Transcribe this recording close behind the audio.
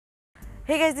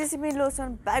Hey guys, this is me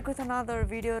Lotion back with another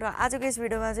video र आजको यस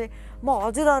भिडियोमा चाहिँ म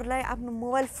हजुरहरुलाई आफ्नो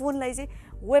मोबाइल फोनलाई चाहिँ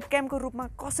वेबक्याम को रूपमा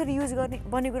कसरी युज गर्ने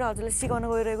भन्ने कुरा हजुरलाई सिकाउन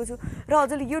गइरहेको छु र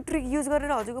हजुरले यो ट्रिक युज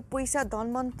गरेर हजुरको पैसा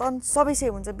धनमन तन सबै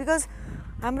सेभ हुन्छ बिकज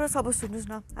हाम्रो सबै सुन्नुस्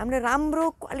न हामीले राम्रो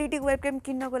क्वालिटीको वेबक्याम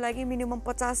किन्नको लागि मिनिमम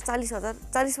 50-40 हजार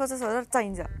 40-50 हजार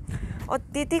चाहिन्छ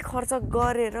त्यति खर्च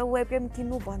गरेर वेबक्याम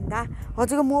किन्नु भन्दा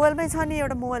हजुरको मोबाइलमै छ नि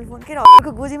एउटा मोबाइल फोन के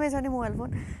हजुरको गोजीमै छ नि मोबाइल फोन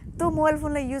त्यो मोबाइल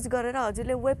फोनलाई युज गरेर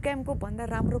हजुरले वेबक्यामको भन्दा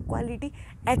राम्रो क्वालिटी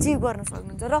अचिभ गर्न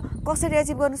सक्नुहुन्छ र कसरी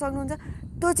अचिभ गर्न सक्नुहुन्छ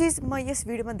त्यो चीज म यस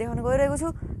भिडियोमा देखाउन गइरहेको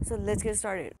छु so let's get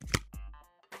started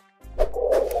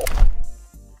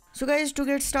So guys, to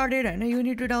get started, you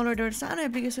need to download a sano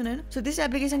application. So this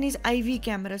application is IV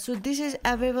camera. So this is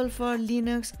available for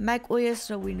Linux, Mac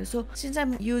OS, or Windows. So since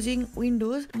I'm using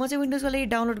Windows, I Windows will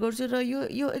download गर्छु र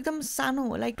यो एकदम सानो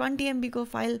हो like 20 MB को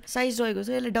file size रहेको छ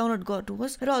यसले डाउनलोड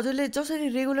गर्नुहोस् र हजुरले जसरी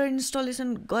रेगुलर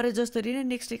इन्स्टलेसन गरे जसरी नै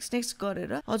नेक्स्ट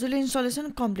गरेर हजुरले इन्स्टलेसन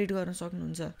कम्प्लिट गर्न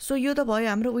सक्नुहुन्छ सो यो त भयो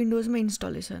हाम्रो विन्डोजमा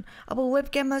इन्स्टलेसन अब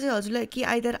वेबक्याममा चाहिँ हजुरले कि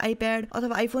आइदर आइप्याड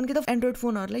अथवा आइफोन कि त एन्ड्रोइड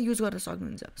फोनहरुलाई युज गर्न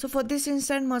सक्नुहुन्छ सो फर दिस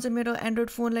इन्स्टेन्ट म चाहिँ मेरो एन्ड्रोइड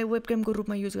फोनलाई वेबक्यामको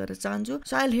रूपमा युज गर्न चाहन्छु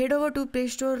so I will head over to play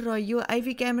store र यो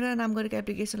आईवी क्यामेरा नाम गरेको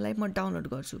एप्लिकेसनलाई म डाउनलोड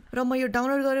गर्छु र म यो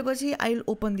डाउनलोड गरेपछि I will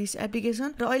open this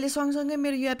application र अहिले सँगसँगै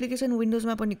मेरो यो एप्लिकेसन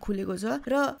विन्डोजमा पनि खुलेको छ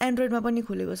र एन्ड्रोइडमा पनि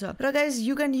खुलेको छ र guys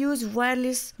you can use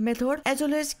wireless method as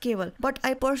well as cable but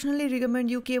I personally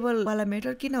recommend you cable वाला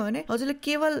मेथड किनभने हजुरले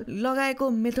केबल लगाएको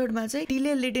मेथडमा चाहिँ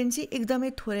डिले लेटेन्सी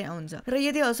एकदमै थोरै आउँछ र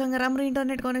यदि हजुरसँग राम्रो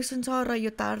इन्टरनेट कनेक्सन छ र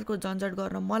यो तारको झन्झट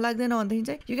गर्न मन लाग्दैन भनेदेखि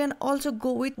चाहिँ you can also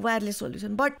go with wireless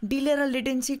solution but delay र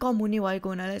लेटेन्सी कम हुने भएको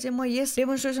हुनाले चाहिँ म यस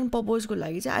डेमोन्स्ट्रेसन पर्पजको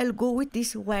लागि चाहिँ I will go with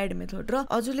this wired method र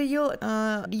हजुरले यो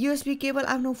युएसबी केबल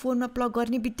आफ्नो फोनमा प्लग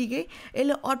गर्ने बित्तिकै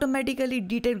यसले अटोमेटिकली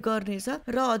डिटेक्ट गर्नेछ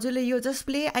र हजुरले यो जस्ट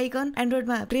प्ले आइकन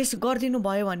एन्ड्रोइडमा प्रेस गरिदिनु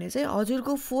भयो भने चाहिँ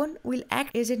हजुरको phone will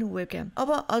act as an वेबक्याम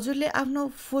अब हजुरले आफ्नो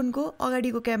फोनको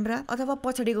अगाडिको क्यामेरा अथवा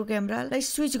पछाडिको क्यामेरालाई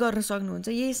स्विच गर्न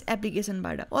सक्नुहुन्छ यस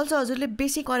एप्लिकेसनबाट अल्सो हजुरले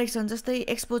बेसिक करेक्सन जस्तै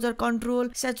exposure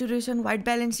control saturation white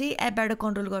balance यही एपबाट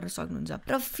कन्ट्रोल गर्न सक्नुहुन्छ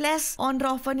र फ्ल्यास अन र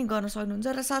अफ पनि गर्न सक्नुहुन्छ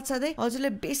र साथसाथै हजुरले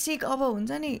बेसिक अब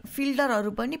हुन्छ नि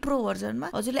फिल्टरहरू पनि प्रो भर्जनमा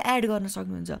हजुरले एड गर्न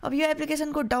सक्नुहुन्छ अब यो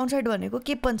एप्लिकेसनको डाउनसाइड भनेको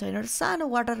के पनि छैन सानो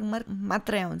वाटरमार्क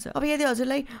मात्रै आउँछ अब यदि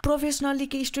हजुरलाई प्रोफेसनली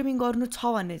के स्ट्रिमिङ गर्नु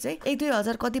छ भने चाहिँ 1-2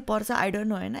 हजार कति पर्छ आई डोन्ट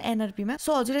नो हैन एनआरपी मा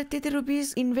सो हजुरले त्यति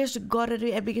रुपैयाँ इन्भेस्ट गरेर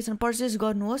एप्लिकेसन पर्चेस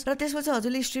गर्नुहोस् र त्यसपछि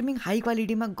हजुरले स्ट्रिमिङ हाई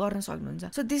क्वालिटीमा गर्न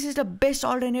सक्नुहुन्छ so this is the best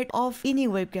alternate of any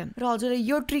वेबक्याम र हजुरले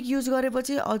यो ट्रिक युज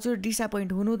गरेपछि हजुर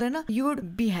डिसअपोइन्ट हुनु हुँदैन you would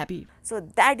be happy so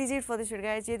that is it for this video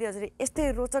guys यदि हजुरले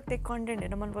यस्तै रोचक टेक कन्टेन्ट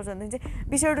हेर्न मनपर्छ भने चाहिँ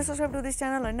be sure to subscribe to this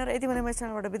channel हैन र यति भने म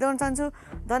च्यानलबाट बिताउन चाहन्छु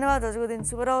धन्यवाद हजुरको दिन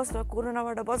शुभ रहोस् र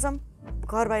कोरोनाबाट बचौँ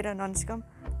घर बाहिर ननिस्कौँ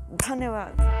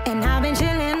धन्यवाद And I've been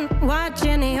chilling,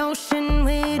 watching the ocean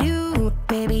with you,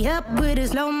 baby, up with a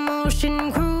slow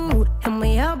motion cruise.